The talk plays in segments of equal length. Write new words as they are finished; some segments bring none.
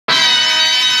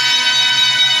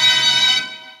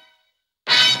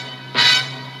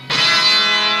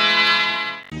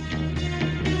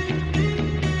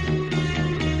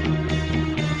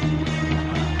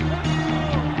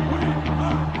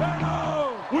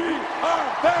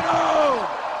Venom!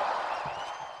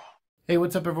 Hey,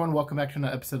 what's up everyone? Welcome back to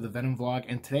another episode of the Venom vlog,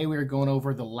 and today we are going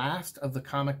over the last of the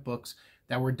comic books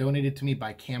that were donated to me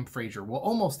by Cam Fraser. Well,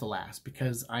 almost the last,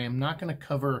 because I am not going to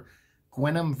cover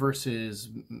Venom versus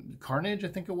Carnage, I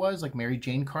think it was, like Mary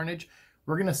Jane Carnage.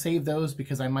 We're going to save those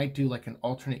because I might do like an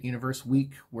alternate universe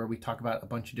week where we talk about a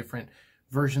bunch of different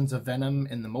versions of Venom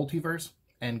in the multiverse,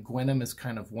 and Venom is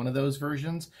kind of one of those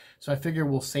versions. So I figure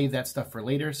we'll save that stuff for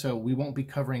later, so we won't be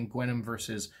covering Venom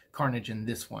versus Carnage in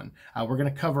this one. We're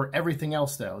going to cover everything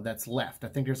else, though, that's left. I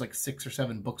think there's like 6 or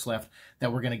 7 books left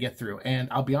that we're going to get through. And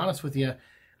I'll be honest with you,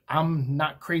 I'm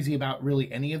not crazy about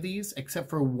really any of these, except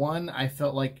for one I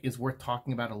felt like is worth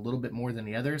talking about a little bit more than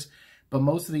the others. But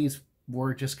most of these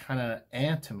were just kind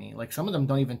of to me. Like, some of them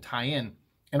don't even tie in.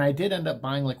 And I did end up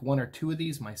buying like 1 or 2 of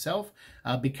these myself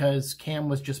because Cam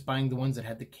was just buying the ones that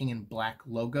had the King in Black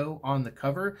logo on the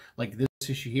cover. Like this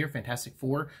issue here, Fantastic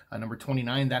Four, number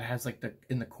 29, that has like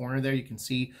in the corner there, you can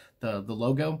see the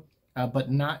logo. But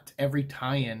not every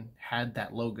tie-in had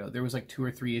that logo. There was like 2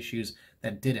 or 3 issues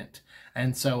that didn't.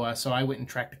 And so I went and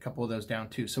tracked a couple of those down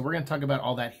too. So we're going to talk about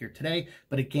all that here today.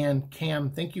 But again, Cam,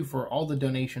 thank you for all the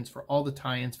donations, for all the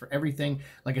tie-ins, for everything.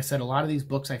 Like I said, a lot of these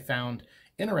books I found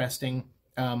interesting.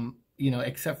 You know,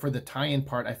 except for the tie-in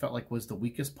part, I felt like was the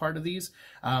weakest part of these.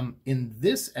 In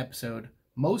this episode,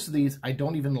 most of these, I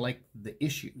don't even like the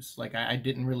issues. Like, I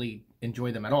didn't really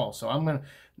enjoy them at all. So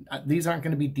these aren't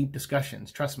going to be deep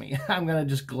discussions, trust me. I'm going to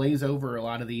just glaze over a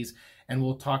lot of these, and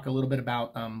we'll talk a little bit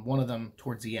about one of them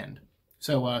towards the end.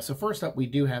 So first up, we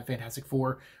do have Fantastic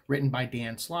Four, written by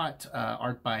Dan Slott,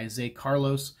 art by Zay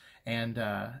Carlos, and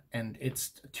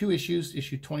it's 2 issues,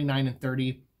 issue 29 and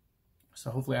 30. So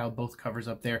hopefully I'll have both covers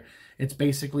up there. It's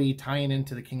basically tying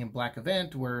into the King in Black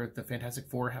event where the Fantastic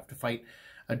Four have to fight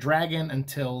a dragon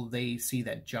until they see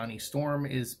that Johnny Storm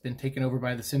has been taken over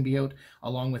by the symbiote,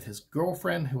 along with his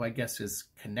girlfriend, who I guess is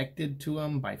connected to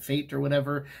him by fate or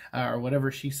whatever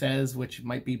she says, which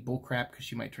might be bullcrap because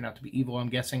she might turn out to be evil, I'm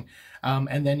guessing.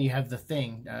 And then you have the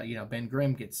Thing, you know, Ben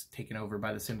Grimm gets taken over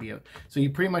by the symbiote. So you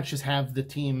pretty much just have the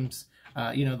teams,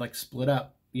 you know, like split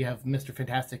up. You have Mr.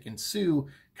 Fantastic and Sue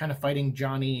kind of fighting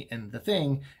Johnny and the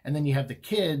Thing, and then you have the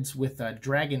kids with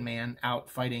Dragon Man out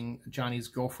fighting Johnny's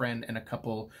girlfriend and a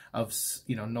couple of,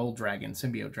 you know, Knull dragon,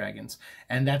 symbiote dragons,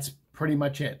 and that's pretty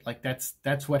much it. Like,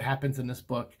 that's what happens in this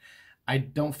book. I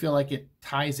don't feel like it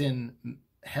ties in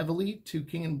heavily to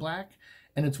King in Black,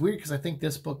 and it's weird because I think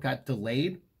this book got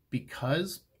delayed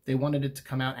because they wanted it to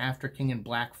come out after King in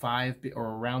Black 5 or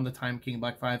around the time King in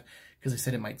Black 5 because they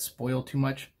said it might spoil too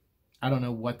much. I don't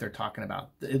know what they're talking about.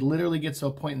 It literally gets to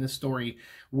a point in this story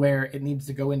where it needs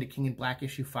to go into King in Black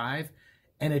issue 5,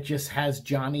 and it just has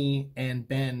Johnny and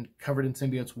Ben covered in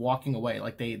symbiotes walking away.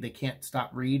 Like, they can't stop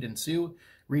Reed and Sue.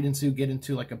 Reed and Sue get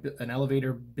into like an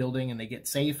elevator building and they get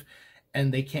safe,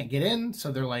 and they can't get in.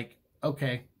 So they're like,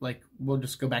 okay, like, we'll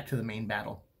just go back to the main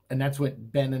battle. And that's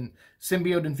what Ben and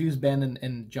symbiote infused Ben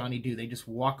and Johnny do. They just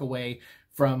walk away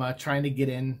from trying to get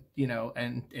in, you know,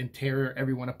 and tear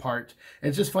everyone apart. And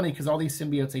it's just funny because all these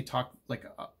symbiotes, they talk like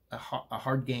a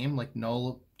hard game, like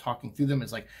Knull talking through them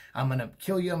is like, I'm going to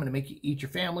kill you, I'm going to make you eat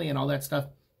your family and all that stuff.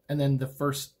 And then the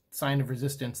first sign of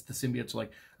resistance, the symbiotes are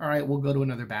like, all right, we'll go to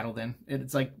another battle then. And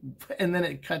it's like, and then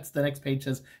it cuts, the next page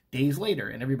says days later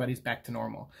and everybody's back to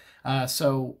normal.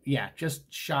 So yeah,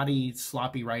 just shoddy,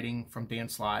 sloppy writing from Dan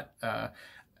Slott.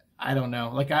 I don't know.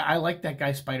 Like, I like that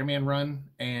guy Spider-Man run,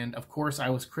 and of course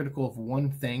I was critical of one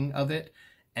thing of it,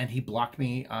 and he blocked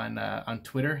me on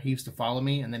Twitter. He used to follow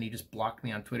me, and then he just blocked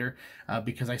me on Twitter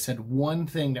because I said one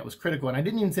thing that was critical, and I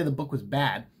didn't even say the book was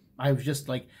bad. I was just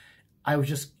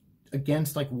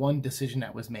against like one decision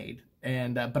that was made,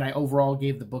 and but I overall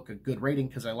gave the book a good rating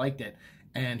because I liked it.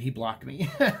 And he blocked me.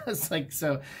 It's like,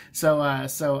 so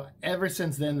ever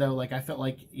since then though, like, I felt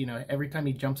like, you know, every time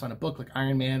he jumps on a book like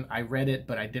Iron Man, I read it,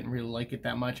 but I didn't really like it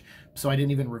that much. So I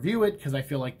didn't even review it because I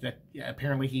feel like that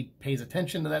apparently he pays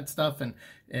attention to that stuff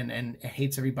and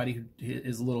hates everybody who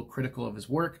is a little critical of his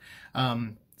work. So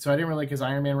I didn't really like his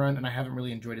Iron Man run, and I haven't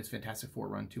really enjoyed his Fantastic Four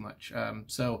run too much.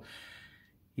 So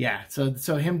yeah,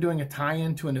 so him doing a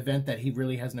tie-in to an event that he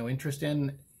really has no interest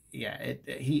in, yeah,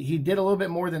 he did a little bit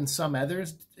more than some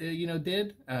others, you know,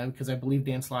 did, because I believe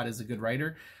Dan Slott is a good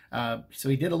writer. So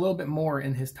he did a little bit more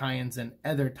in his tie-ins than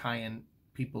other tie-in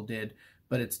people did,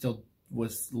 but it still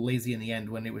was lazy in the end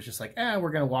when it was just like,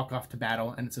 we're going to walk off to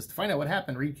battle. And it says, to find out what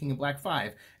happened, read King in Black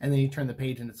 5. And then you turn the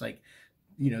page and it's like,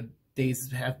 you know,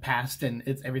 days have passed and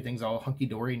everything's all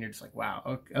hunky-dory and you're just like,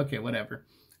 wow, okay, whatever.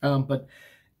 But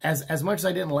as much as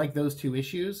I didn't like those 2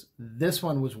 issues, this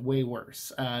one was way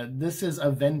worse. This is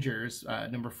Avengers,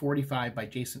 number 45 by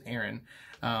Jason Aaron.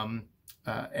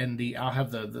 and I'll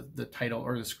have the title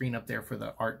or the screen up there for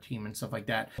the art team and stuff like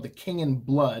that. The King in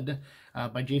Blood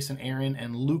by Jason Aaron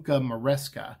and Luca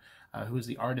Maresca, who is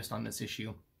the artist on this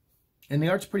issue. And the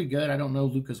art's pretty good. I don't know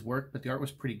Luca's work, but the art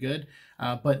was pretty good.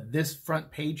 But this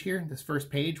front page here, this first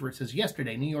page where it says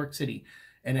yesterday, New York City,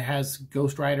 and it has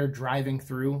Ghost Rider driving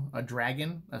through a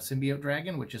dragon, a symbiote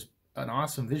dragon, which is an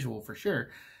awesome visual for sure.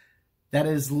 That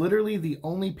is literally the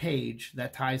only page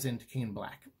that ties into King in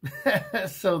Black.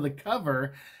 So the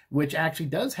cover, which actually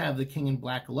does have the King in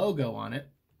Black logo on it,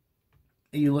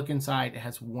 you look inside, it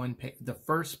has one page. The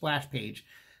first splash page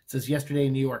says yesterday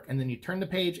in New York, and then you turn the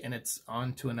page and it's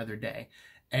on to another day.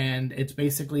 And it's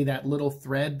basically that little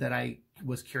thread that I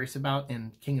was curious about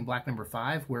in King in Black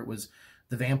 #5, where it was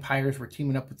the vampires were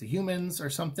teaming up with the humans or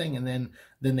something, and then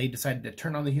they decided to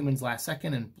turn on the humans last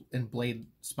second, and Blade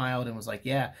smiled and was like,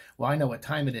 yeah, well, I know what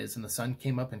time it is, and the sun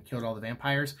came up and killed all the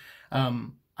vampires.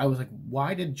 I was like,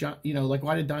 why did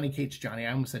why did Donny Cates, Johnny,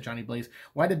 I almost said Johnny Blaze,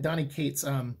 why did Donny Cates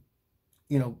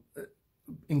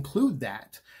include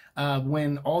that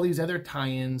when all these other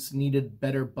tie-ins needed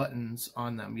better buttons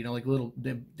on them, like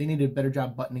they needed a better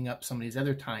job buttoning up some of these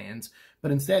other tie-ins,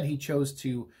 but instead he chose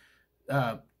to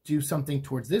do something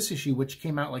towards this issue, which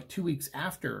came out like 2 weeks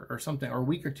after or something, or a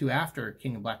week or two after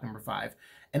King in Black #5,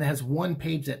 and it has one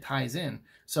page that ties in.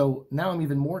 So now I'm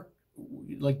even more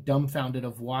like dumbfounded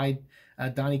of why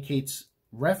Donny Cates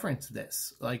referenced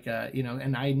this,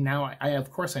 and I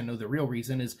of course I know the real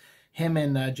reason is him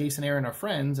and Jason Aaron are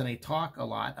friends, and they talk a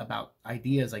lot about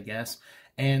ideas, I guess,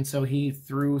 and so he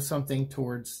threw something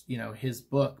towards his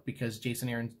book, because Jason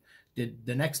Aaron did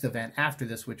the next event after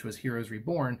this, which was Heroes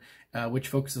Reborn, which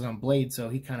focuses on Blade. So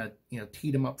he kind of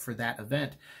teed him up for that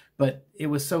event. But it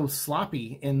was so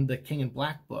sloppy in the King in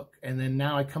Black book. And then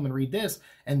now I come and read this,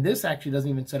 and this actually doesn't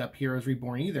even set up Heroes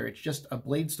Reborn either. It's just a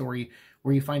Blade story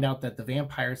where you find out that the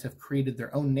vampires have created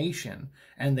their own nation,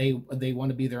 and they want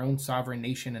to be their own sovereign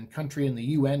nation and country, and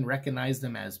the UN recognize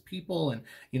them as people, and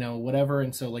whatever.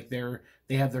 And so like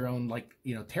they have their own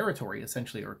territory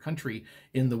essentially, or country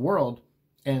in the world.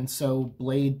 And so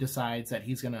Blade decides that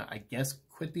he's going to, I guess,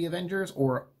 quit the Avengers,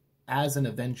 or as an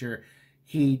Avenger,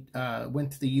 he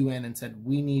went to the UN and said,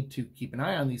 we need to keep an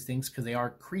eye on these things because they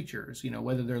are creatures,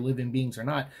 whether they're living beings or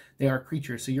not, they are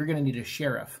creatures. So you're going to need a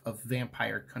sheriff of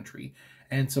vampire country.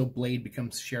 And so Blade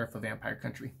becomes sheriff of vampire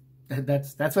country.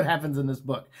 That's what happens in this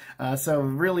book. So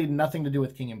really nothing to do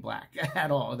with King in Black at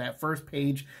all. That first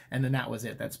page, and then that was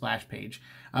it, that splash page.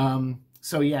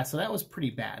 So yeah, so that was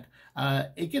pretty bad.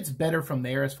 It gets better from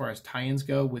there as far as tie-ins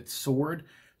go with S.w.o.r.d.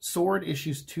 S.w.o.r.d.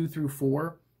 issues 2 through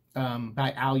 4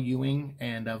 by Al Ewing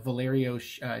and Valerio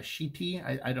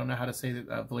Schiti. I don't know how to say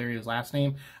Valerio's last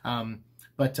name.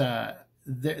 But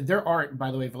their art,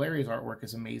 by the way, Valerio's artwork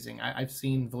is amazing. I've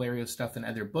seen Valerio's stuff in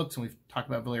other books, and we've talked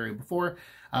about Valerio before.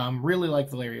 Really like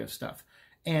Valerio's stuff.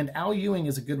 And Al Ewing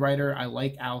is a good writer. I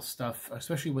like Al's stuff,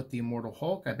 especially with the Immortal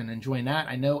Hulk. I've been enjoying that.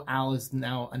 I know Al is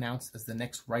now announced as the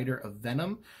next writer of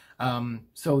Venom.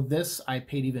 So this I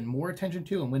paid even more attention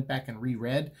to and went back and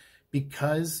reread,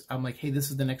 because I'm like, hey,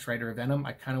 this is the next writer of Venom.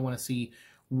 I kind of want to see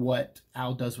what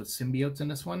Al does with symbiotes in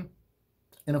this one.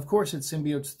 And of course, it's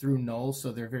symbiotes through Knull,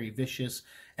 so they're very vicious,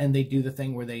 and they do the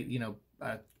thing where they,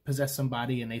 possess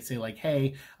somebody, and they say like,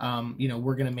 hey,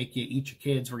 we're going to make you eat your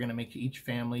kids, we're going to make you eat your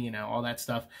family, all that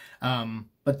stuff.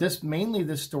 But this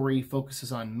story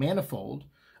focuses on Manifold,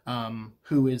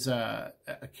 who is a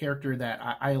character that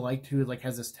I liked, who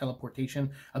has this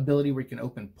teleportation ability where he can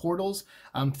open portals.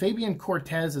 Fabian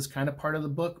Cortez is kind of part of the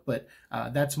book, but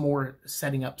that's more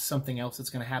setting up something else that's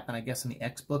going to happen, I guess, in the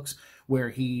X books, where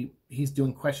he's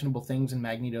doing questionable things and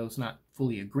Magneto's not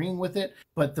fully agreeing with it.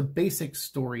 But the basic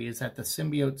story is that the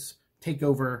symbiotes take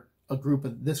over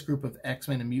this group of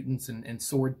X-Men and mutants and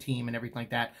S.w.o.r.d. team and everything like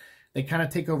that. They kind of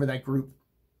take over that group,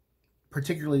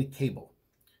 particularly Cable.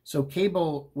 So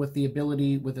Cable, with the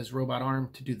ability with his robot arm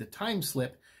to do the time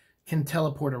slip, can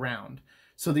teleport around.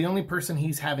 So the only person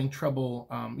he's having trouble,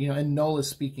 and Knull is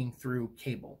speaking through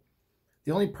Cable.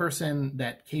 The only person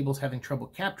that Cable's having trouble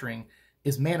capturing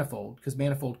is Manifold, because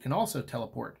Manifold can also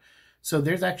teleport. So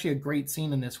there's actually a great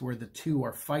scene in this where the two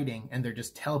are fighting, and they're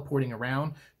just teleporting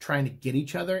around, trying to get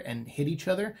each other and hit each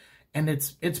other. And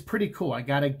it's pretty cool. I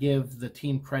got to give the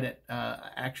team credit.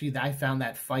 Actually, I found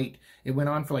that fight, it went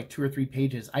on for like 2 or 3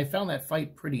 pages. I found that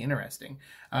fight pretty interesting.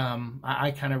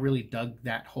 I kind of really dug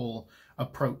that whole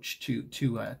approach to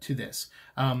this.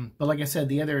 But like I said,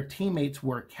 the other teammates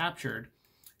were captured,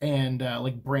 and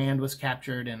like Brand was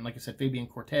captured, and like I said, Fabian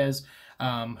Cortez,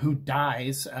 who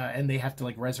dies, and they have to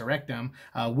like resurrect him.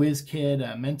 WizKid,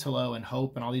 Mentalo, and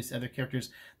Hope, and all these other characters,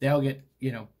 they all get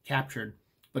captured.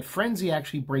 But Frenzy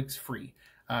actually breaks free.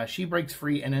 she breaks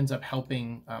free and ends up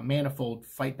helping Manifold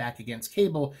fight back against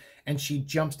Cable, and she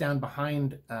jumps down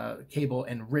behind Cable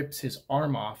and rips his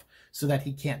arm off so that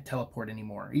he can't teleport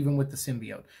anymore, even with the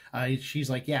symbiote. She's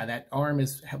like, yeah, that arm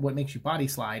is what makes you body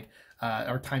slide,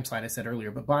 or time slide I said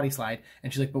earlier, but body slide.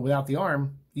 And she's like, but without the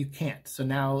arm, you can't. So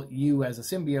now you as a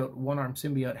symbiote, one-armed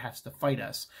symbiote, has to fight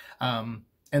us.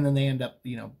 And then they end up,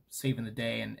 you know, saving the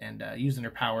day and using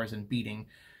their powers and beating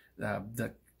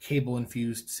the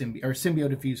Cable-infused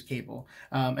symbiote-infused Cable.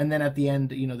 And then at the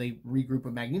end, you know, they regroup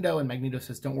with Magneto, and Magneto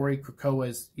says, don't worry, Krakoa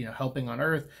is, you know, helping on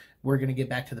Earth. We're going to get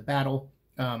back to the battle.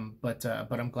 But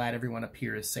I'm glad everyone up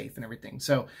here is safe and everything.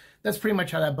 So that's pretty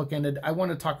much how that book ended. I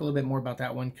want to talk a little bit more about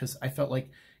that one because I felt like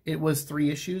it was 3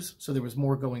 issues, so there was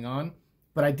more going on.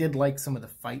 But I did like some of the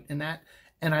fight in that.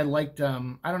 And I liked, I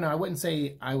don't know, I wouldn't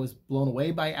say I was blown away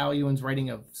by Al Ewing's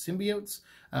writing of symbiotes,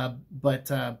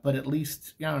 but at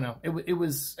least, I don't know, it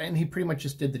was, and he pretty much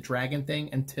just did the dragon thing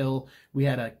until we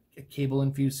had a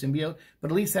Cable-infused symbiote.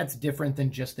 But at least that's different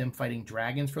than just them fighting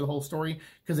dragons for the whole story,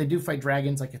 because they do fight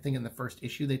dragons, like I think in the first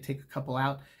issue they take a couple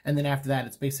out, and then after that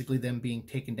it's basically them being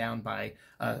taken down by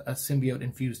a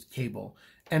symbiote-infused Cable.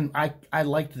 And I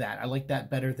liked that. I liked that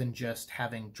better than just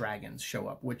having dragons show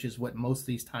up, which is what most of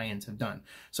these tie-ins have done.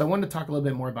 So I wanted to talk a little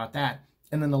bit more about that.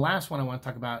 And then the last one I want to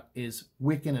talk about is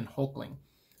Wiccan and Hulkling.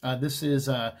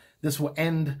 This will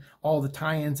end all the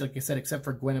tie-ins, like I said, except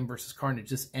for Venom versus Carnage.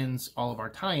 This ends all of our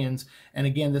tie-ins. And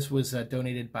again, this was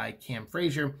donated by Cam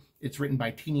Frazier. It's written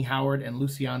by Tini Howard, and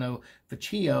Luciano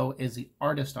Faccio is the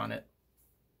artist on it.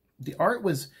 The art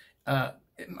was,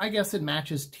 I guess it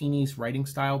matches Tini's writing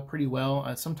style pretty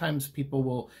well. Sometimes people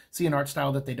will see an art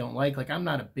style that they don't like. Like, I'm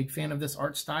not a big fan of this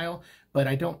art style, but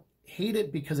I don't hate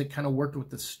it because it kind of worked with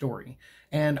the story.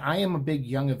 And I am a big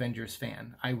Young Avengers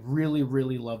fan. I really,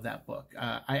 really love that book.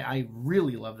 I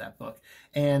really love that book.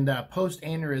 And post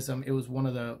ANEURYSM, it was one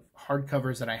of the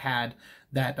hardcovers that I had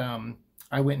that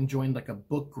I went and joined like a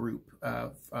book group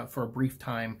for a brief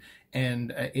time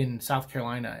and in South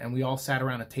Carolina. And we all sat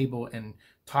around a table and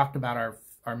talked about our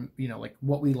you know, like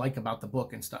what we like about the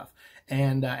book and stuff.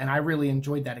 And I really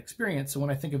enjoyed that experience. So when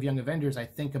I think of Young Avengers, I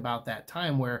think about that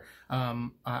time where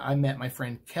I met my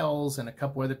friend Kells and a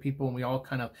couple other people, and we all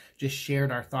kind of just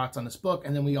shared our thoughts on this book.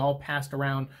 And then we all passed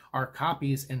around our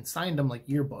copies and signed them like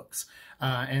yearbooks.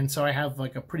 And so I have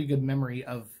like a pretty good memory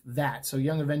of that. So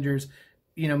Young Avengers,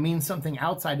 you know, means something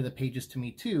outside of the pages to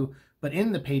me too. But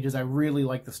in the pages, I really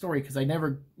like the story because I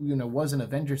never, you know, was an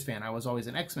Avengers fan. I was always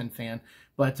an X-Men fan.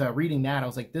 But reading that, I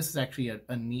was like, this is actually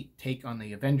a neat take on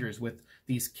the Avengers with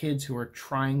these kids who are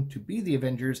trying to be the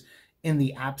Avengers in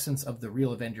the absence of the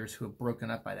real Avengers who have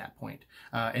broken up by that point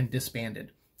and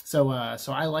disbanded. So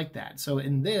so I like that. So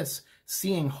in this,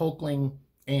 seeing Hulkling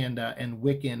and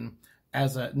Wiccan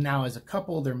now as a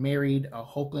couple, they're married.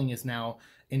 Hulkling is now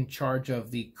in charge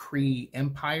of the Kree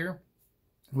Empire,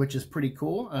 which is pretty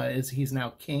cool. He's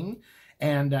now king,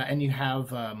 and you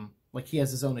have like he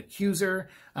has his own accuser,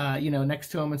 you know, next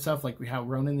to him and stuff, like how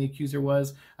Ronan the Accuser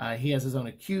was. He has his own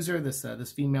accuser,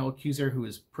 this female accuser who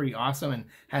is pretty awesome and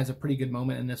has a pretty good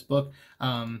moment in this book.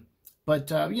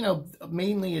 But you know,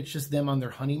 mainly it's just them on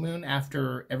their honeymoon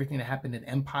after everything that happened in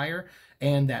Empire,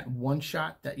 and that one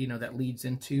shot that, you know, that leads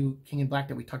into King in Black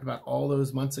that we talked about all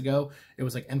those months ago. It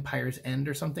was like Empire's End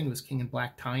or something. It was King in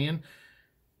Black tie-in.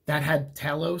 That had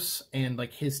Talos and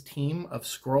like his team of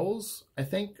Skrulls, I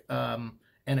think,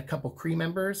 and a couple Kree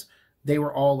members. They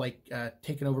were all like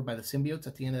taken over by the symbiotes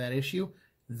at the end of that issue.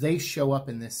 They show up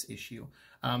in this issue.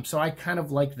 So I kind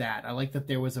of like that. I like that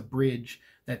there was a bridge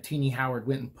that Tini Howard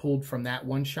went and pulled from that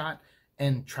one shot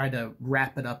and tried to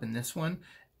wrap it up in this one,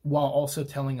 while also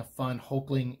telling a fun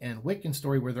Hulkling and Wiccan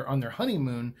story where they're on their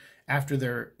honeymoon after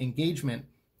their engagement,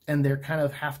 and they're kind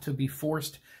of have to be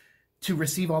forced to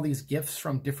receive all these gifts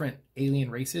from different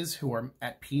alien races who are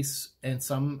at peace and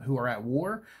some who are at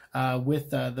war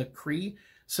with the Kree.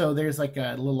 So there's like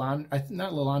a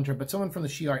not Lilandra, but someone from the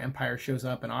Shi'ar Empire shows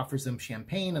up and offers them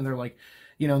champagne, and they're like,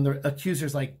 you know, and the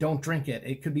accuser's like, don't drink it,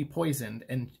 it could be poisoned.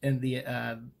 And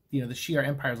the you know, the Shi'ar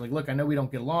Empire's like, look, I know we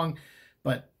don't get along,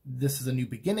 but this is a new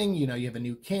beginning. You know, you have a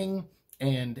new king,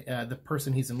 and the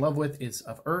person he's in love with is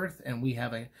of Earth, and we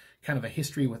have a kind of a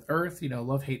history with Earth, you know,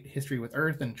 love-hate history with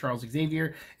Earth and Charles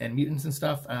Xavier and mutants and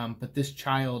stuff. But this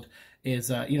child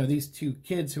is, you know, these two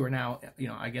kids who are now, you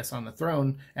know, I guess on the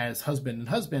throne as husband and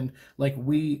husband, like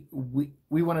we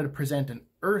wanted to present an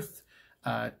Earth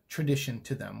tradition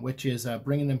to them, which is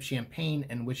bringing them champagne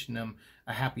and wishing them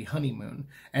a happy honeymoon.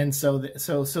 And so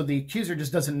the accuser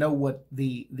just doesn't know what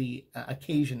the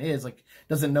occasion is, like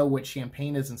doesn't know what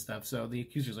champagne is and stuff. So the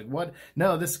accuser's like, what?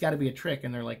 No, this has got to be a trick.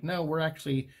 And they're like, no, we're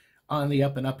actually on the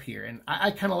up and up here. And I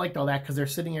kind of liked all that because they're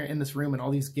sitting here in this room and all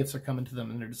these gifts are coming to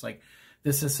them and they're just like,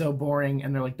 this is so boring.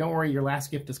 And they're like, don't worry, your last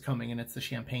gift is coming, and it's the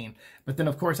champagne. But then,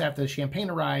 of course, after the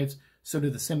champagne arrives, so do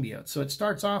the symbiotes. So it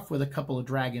starts off with a couple of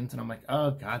dragons, and I'm like,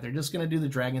 oh, God, they're just going to do the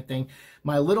dragon thing.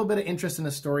 My little bit of interest in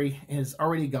the story is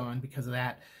already gone because of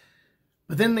that.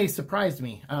 But then they surprised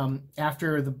me.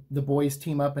 After the boys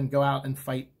team up and go out and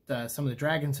fight some of the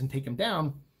dragons and take them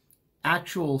down,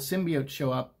 actual symbiotes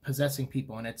show up possessing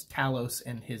people, and it's Talos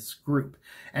and his group.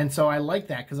 And so I like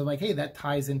that because I'm like, hey, that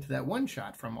ties into that one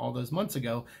shot from all those months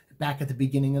ago back at the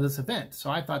beginning of this event.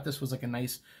 So I thought this was like a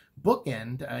nice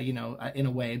bookend, in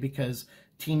a way, because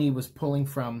Teeny was pulling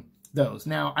from those.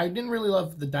 Now, I didn't really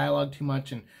love the dialogue too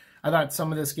much, and I thought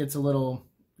some of this gets a little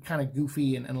kind of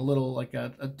goofy and a little like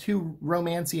a too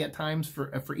romancy at times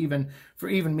for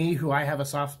even me, who I have a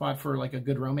soft spot for like a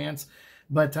good romance.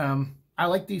 But I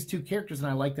like these two characters, and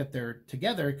I like that they're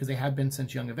together because they have been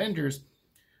since Young Avengers.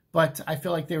 But I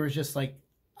feel like there was just like,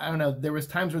 I don't know, there was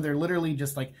times where they're literally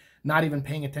just like not even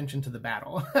paying attention to the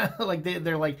battle. Like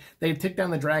they're like, they take down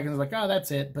the dragons like, oh,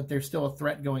 that's it. But there's still a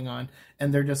threat going on,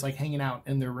 and they're just like hanging out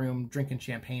in their room drinking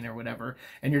champagne or whatever.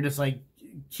 And you're just like,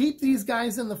 keep these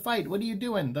guys in the fight. What are you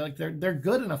doing? They're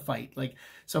good in a fight. Like,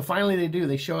 so finally they do.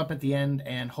 They show up at the end,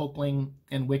 and Hulkling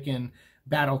and Wiccan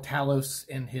battle Talos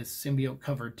and his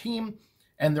symbiote-covered team,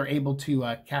 and they're able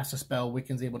to cast a spell.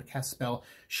 Wiccan's able to cast a spell,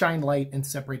 shine light, and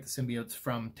separate the symbiotes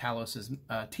from Talos's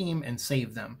team and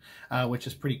save them, which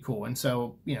is pretty cool. And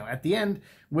so, at the end,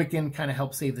 Wiccan kind of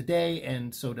helps save the day,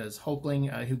 and so does Hulkling,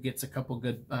 who gets a couple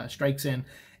good strikes in.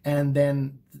 And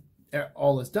then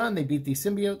all is done. They beat these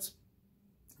symbiotes.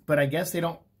 But I guess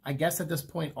at this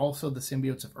point, also the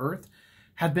symbiotes of Earth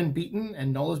have been beaten,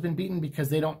 and Knull has been beaten because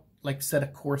they don't like set a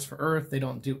course for Earth. They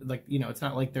don't do like, it's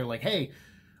not like they're like, hey,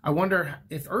 I wonder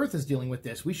if Earth is dealing with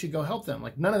this. We should go help them.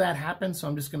 Like, none of that happened. So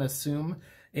I'm just going to assume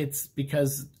it's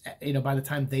because, by the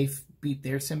time they beat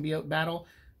their symbiote battle,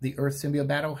 the Earth symbiote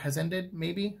battle has ended,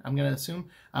 maybe. I'm going to assume.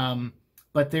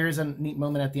 But there is a neat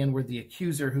moment at the end where the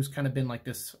accuser, who's kind of been like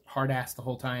this hard ass the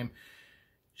whole time,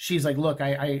 she's like, look,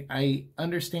 I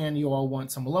understand you all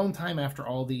want some alone time after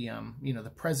all the,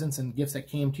 the presents and gifts that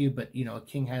came to you, but, a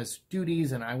king has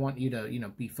duties, and I want you to,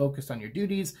 be focused on your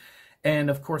duties.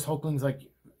 And of course, Hulkling's like,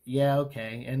 yeah,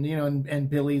 okay. And, and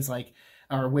Billy's like,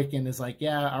 or Wiccan is like,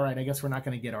 yeah, all right, I guess we're not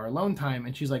going to get our alone time.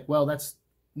 And she's like, well, that's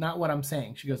not what I'm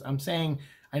saying. She goes, I'm saying,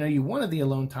 I know you wanted the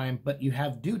alone time, but you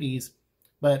have duties,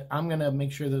 but I'm going to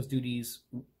make sure those duties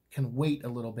can wait a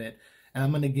little bit. And I'm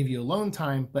going to give you alone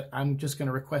time, but I'm just going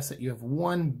to request that you have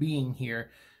one being here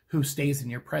who stays in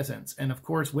your presence. And of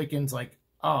course, Wiccan's like,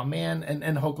 oh man.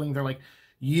 And Hulkling, they're like,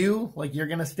 you're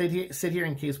going to sit here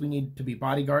in case we need to be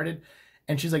bodyguarded.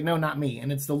 And she's like, no, not me.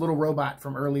 And it's the little robot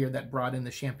from earlier that brought in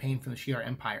the champagne from the Shi'ar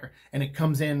Empire. And it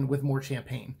comes in with more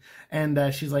champagne.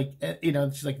 And she's like,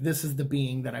 this is the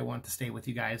being that I want to stay with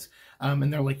you guys.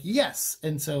 And they're like, yes.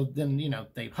 And so then,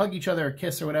 they hug each other or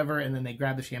kiss or whatever. And then they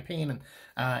grab the champagne.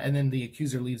 And then the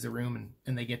accuser leaves the room,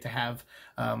 and they get to have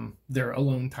their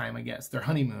alone time, I guess. Their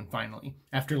honeymoon, finally.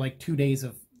 After like 2 days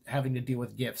of having to deal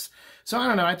with gifts. So I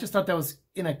don't know. I just thought that was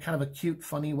in a kind of a cute,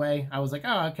 funny way. I was like,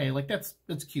 oh, okay, like that's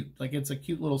cute. Like, it's a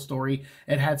cute little story.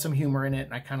 It had some humor in it,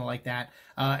 and I kind of like that.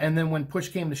 And then when push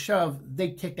came to shove, they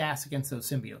kicked ass against those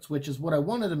symbiotes, which is what I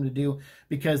wanted them to do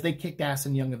because they kicked ass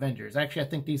in Young Avengers. Actually, I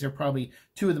think these are probably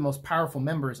two of the most powerful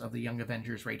members of the Young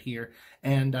Avengers right here,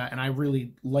 and I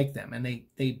really like them, and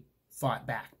they fought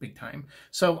back big time.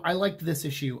 So I liked this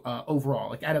issue overall.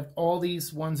 Like, out of all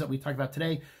these ones that we talked about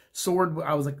today, S.w.o.r.d,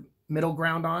 I was like middle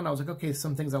ground on. I was like, okay,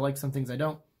 some things I like, some things I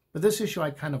don't. But this issue I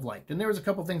kind of liked. And there was a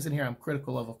couple things in here I'm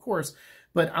critical of course,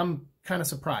 but I'm kind of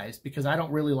surprised because I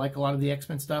don't really like a lot of the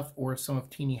X-Men stuff or some of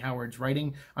Teeny Howard's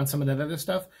writing on some of that other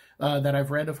stuff that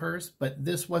I've read of hers. But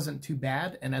this wasn't too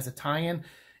bad. And as a tie-in,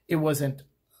 it wasn't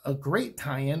a great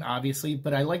tie-in, obviously,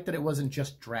 but I like that it wasn't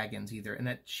just dragons either, and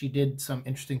that she did some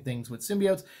interesting things with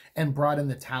symbiotes and brought in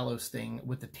the Talos thing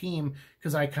with the team,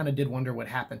 because I kind of did wonder what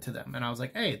happened to them, and I was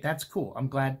like, hey, that's cool. I'm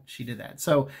glad she did that.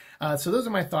 So so those are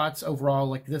my thoughts overall.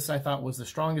 Like, this I thought was the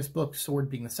strongest book,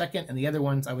 S.w.o.r.d being the second, and the other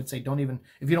ones I would say don't even,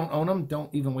 if you don't own them,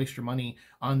 don't even waste your money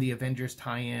on the Avengers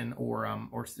tie-in or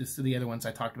the other ones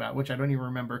I talked about, which I don't even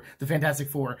remember, the Fantastic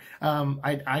Four.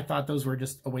 I thought those were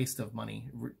just a waste of money,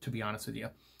 to be honest with you.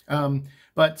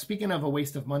 But speaking of a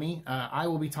waste of money, I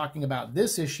will be talking about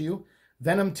this issue,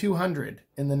 Venom 200,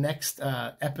 in the next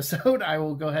episode. I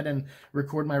will go ahead and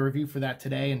record my review for that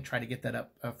today and try to get that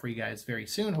up for you guys very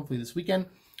soon, hopefully this weekend.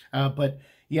 But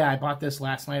yeah, I bought this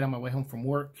last night on my way home from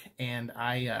work, and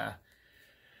I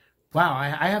Wow,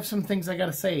 I have some things I got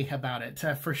to say about it,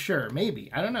 for sure. Maybe.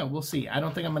 I don't know. We'll see. I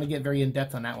don't think I'm going to get very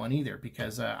in-depth on that one either,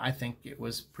 because I think it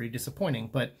was pretty disappointing.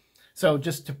 But so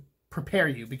just to prepare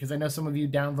you, because I know some of you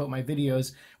downvote my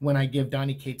videos when I give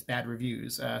Donny Cates bad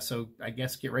reviews. So I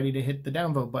guess get ready to hit the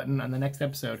downvote button on the next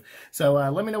episode. So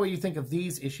let me know what you think of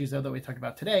these issues, though, that we talked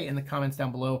about today in the comments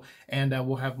down below, and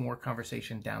we'll have more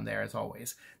conversation down there as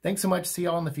always. Thanks so much. See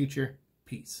y'all in the future.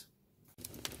 Peace.